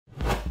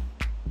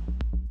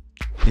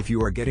If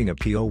you are getting a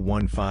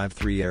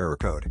P0153 error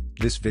code,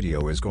 this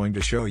video is going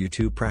to show you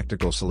 2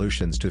 practical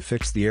solutions to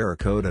fix the error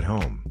code at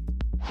home.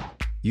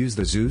 Use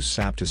the Zeus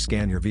app to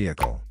scan your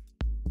vehicle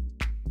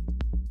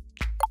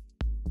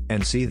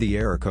and see the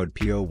error code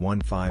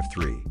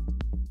P0153.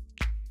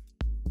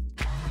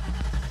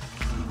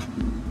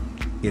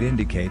 It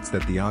indicates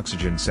that the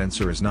oxygen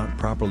sensor is not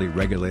properly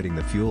regulating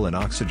the fuel and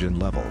oxygen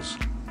levels.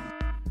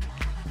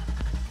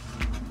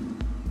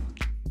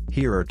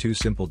 Here are 2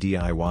 simple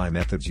DIY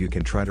methods you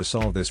can try to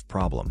solve this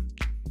problem.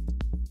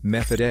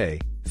 Method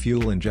A,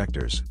 fuel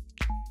injectors.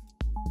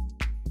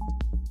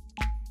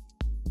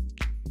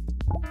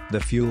 The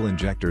fuel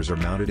injectors are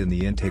mounted in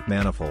the intake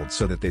manifold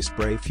so that they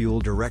spray fuel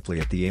directly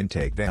at the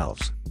intake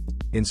valves.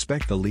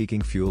 Inspect the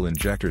leaking fuel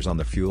injectors on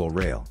the fuel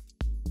rail.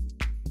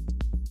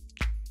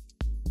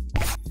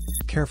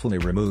 Carefully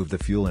remove the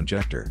fuel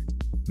injector.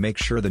 Make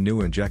sure the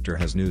new injector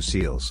has new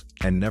seals,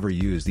 and never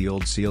use the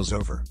old seals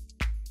over.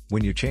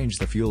 When you change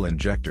the fuel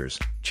injectors,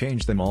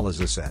 change them all as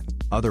a set,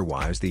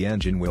 otherwise the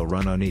engine will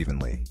run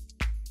unevenly.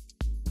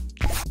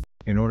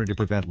 In order to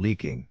prevent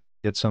leaking,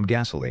 get some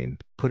gasoline,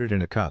 put it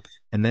in a cup,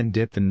 and then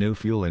dip the new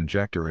fuel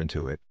injector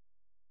into it.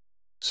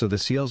 So the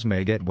seals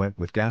may get wet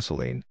with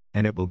gasoline,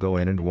 and it will go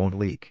in and won't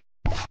leak.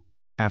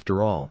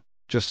 After all,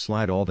 just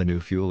slide all the new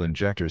fuel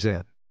injectors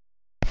in.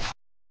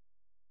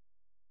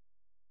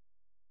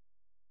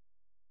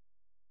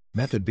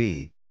 Method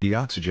B, the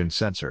oxygen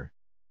sensor.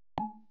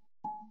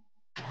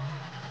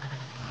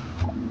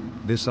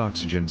 This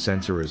oxygen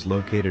sensor is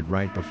located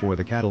right before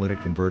the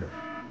catalytic converter.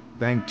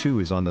 Bank 2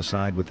 is on the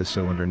side with the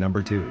cylinder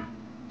number 2.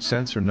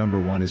 Sensor number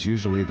 1 is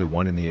usually the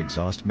one in the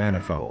exhaust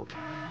manifold.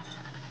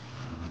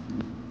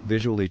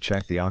 Visually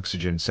check the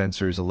oxygen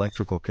sensor's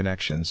electrical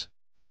connections,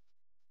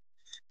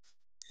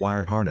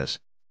 wire harness,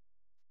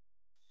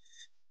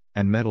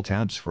 and metal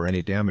tabs for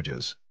any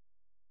damages.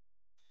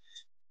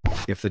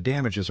 If the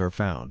damages are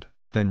found,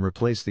 then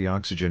replace the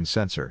oxygen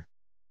sensor.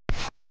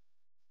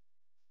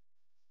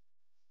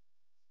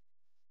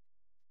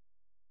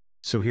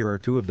 So here are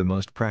 2 of the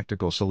most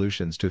practical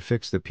solutions to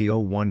fix the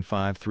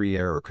P0153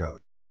 error code.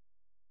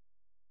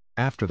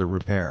 After the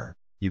repair,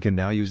 you can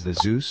now use the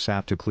Zeus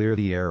app to clear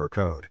the error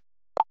code.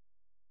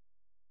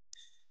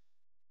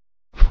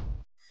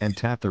 And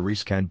tap the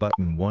rescan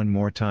button one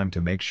more time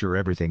to make sure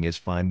everything is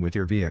fine with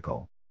your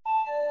vehicle.